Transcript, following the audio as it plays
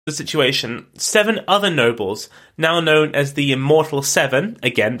the situation, 7 other nobles, now known as the Immortal Seven,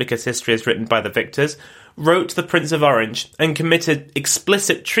 again because history is written by the victors, wrote to the Prince of Orange and committed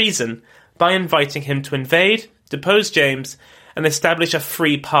explicit treason by inviting him to invade, depose James, and establish a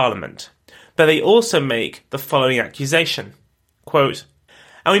free parliament. But they also make the following accusation, quote,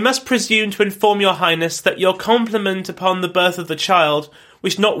 "And we must presume to inform your highness that your compliment upon the birth of the child,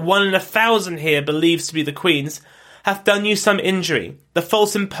 which not 1 in 1,000 here believes to be the Queen's, hath done you some injury, the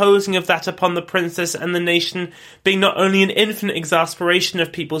false imposing of that upon the princess and the nation being not only an infinite exasperation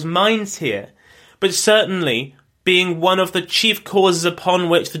of people's minds here, but certainly being one of the chief causes upon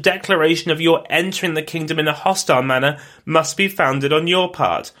which the declaration of your entering the kingdom in a hostile manner must be founded on your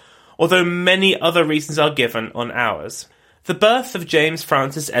part, although many other reasons are given on ours." The birth of James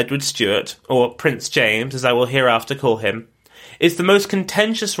Francis Edward Stuart, or Prince James as I will hereafter call him, is the most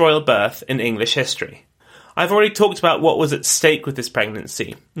contentious royal birth in English history. I've already talked about what was at stake with this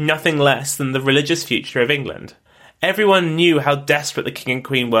pregnancy, nothing less than the religious future of England. Everyone knew how desperate the king and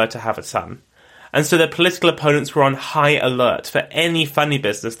queen were to have a son, and so their political opponents were on high alert for any funny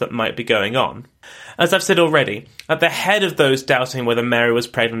business that might be going on. As I've said already, at the head of those doubting whether Mary was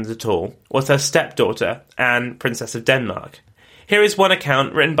pregnant at all was her stepdaughter, Anne, Princess of Denmark. Here is one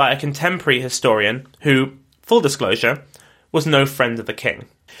account written by a contemporary historian who, full disclosure, was no friend of the king.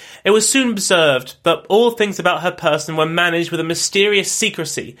 It was soon observed that all things about her person were managed with a mysterious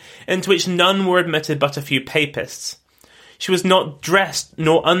secrecy into which none were admitted but a few papists. She was not dressed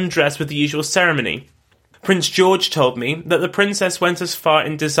nor undressed with the usual ceremony. Prince George told me that the princess went as far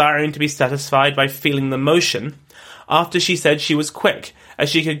in desiring to be satisfied by feeling the motion, after she said she was quick, as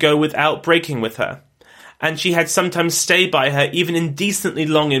she could go without breaking with her, and she had sometimes stayed by her even indecently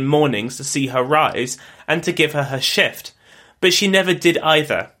long in mornings to see her rise, and to give her her shift, but she never did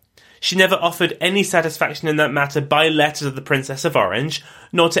either. She never offered any satisfaction in that matter by letter to the Princess of Orange,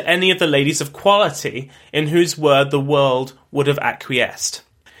 nor to any of the ladies of quality in whose word the world would have acquiesced.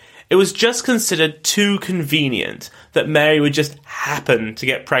 It was just considered too convenient that Mary would just happen to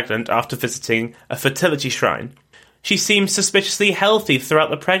get pregnant after visiting a fertility shrine. She seemed suspiciously healthy throughout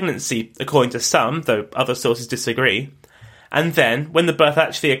the pregnancy, according to some, though other sources disagree. And then, when the birth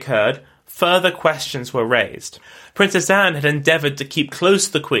actually occurred, further questions were raised. Princess Anne had endeavoured to keep close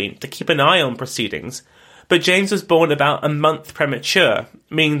to the Queen, to keep an eye on proceedings, but James was born about a month premature,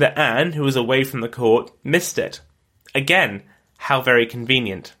 meaning that Anne, who was away from the court, missed it. Again, how very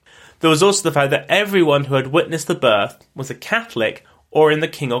convenient. There was also the fact that everyone who had witnessed the birth was a Catholic or in the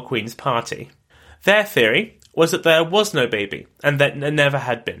King or Queen's party. Their theory was that there was no baby, and that there never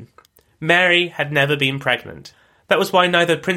had been. Mary had never been pregnant. That was why neither Prince